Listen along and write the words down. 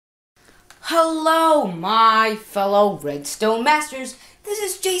Hello, my fellow Redstone Masters. This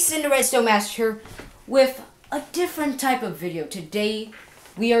is Jason, the Redstone Master, here with a different type of video. Today,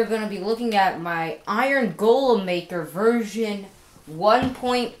 we are going to be looking at my Iron Golem Maker version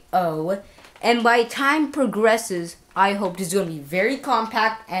 1.0. And by time progresses, I hope this is going to be very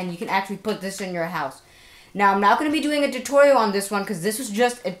compact and you can actually put this in your house. Now, I'm not going to be doing a tutorial on this one because this was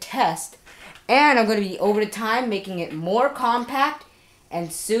just a test. And I'm going to be, over the time, making it more compact.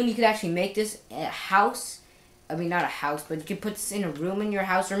 And soon you could actually make this a house. I mean, not a house, but you could put this in a room in your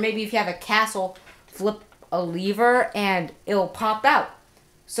house. Or maybe if you have a castle, flip a lever and it'll pop out.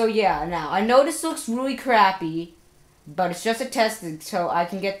 So yeah, now, I know this looks really crappy, but it's just a test so I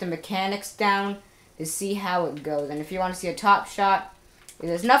can get the mechanics down to see how it goes. And if you want to see a top shot,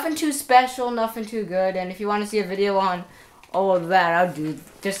 there's nothing too special, nothing too good. And if you want to see a video on all of that, I'll do.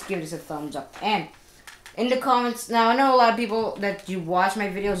 Just give this a thumbs up. And in the comments, now I know a lot of people that you watch my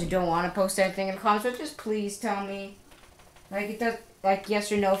videos, you don't want to post anything in the comments, but just please tell me, like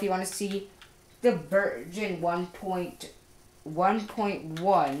yes or no if you want to see the version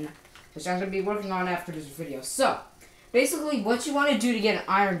 1.1, which I'm going to be working on after this video. So, basically what you want to do to get an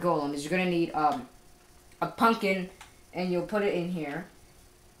Iron Golem is you're going to need a pumpkin, and you'll put it in here.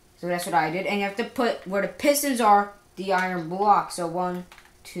 So that's what I did, and you have to put where the pistons are, the iron block. So 1,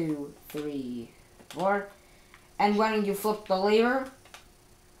 2, 3, 4, and when you flip the lever,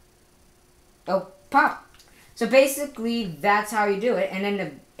 it'll pop. So basically, that's how you do it, and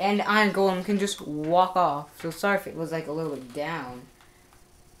then the Iron Golem can just walk off. So sorry if it was like a little bit down,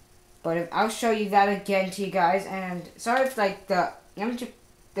 but I'll show you that again to you guys. And sorry if like the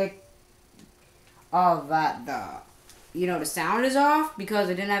sound is off because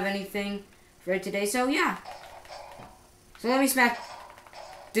I didn't have anything for it today. So yeah. So let me smack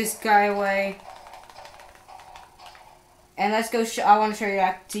this guy away. And let's go, I want to show you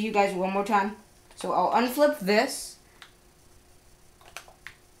that to you guys one more time. So I'll unflip this.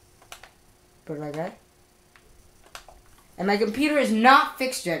 Put it like that. And my computer is not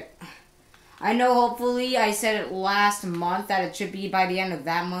fixed yet. I know hopefully I said it last month that it should be by the end of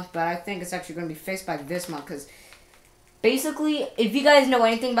that month. But I think it's actually going to be fixed by this month. Because basically, if you guys know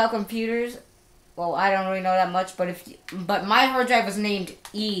anything about computers, well, I don't really know that much. But my hard drive was named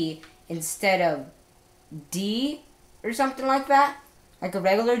E instead of D. Or something like that, like a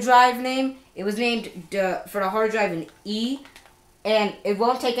regular drive name. It was named for the hard drive in E, and it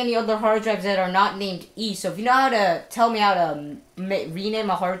won't take any other hard drives that are not named E. So if you know how to tell me how to rename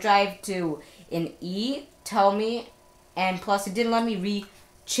a hard drive to an E, tell me. And plus, it didn't let me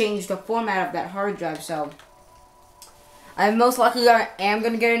change the format of that hard drive. So I most likely am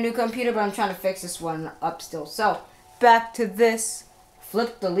gonna get a new computer, but I'm trying to fix this one up still. So back to this.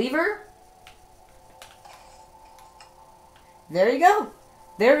 Flip the lever. There you go.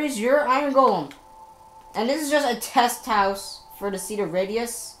 There is your Iron Golem. And this is just a test house for the Cedar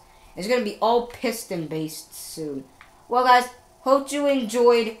Radius. It's going to be all piston based soon. Well guys, hope you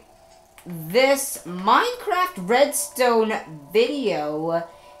enjoyed this Minecraft Redstone video.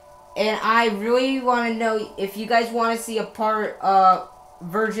 And I really want to know if you guys want to see a part of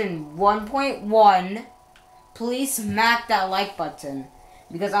version 1.1. Please smack that like button.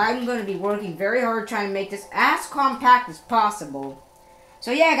 Because I'm going to be working very hard trying to make this as compact as possible.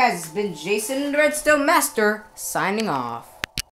 So yeah guys, it's been Jason the Redstone Master, signing off.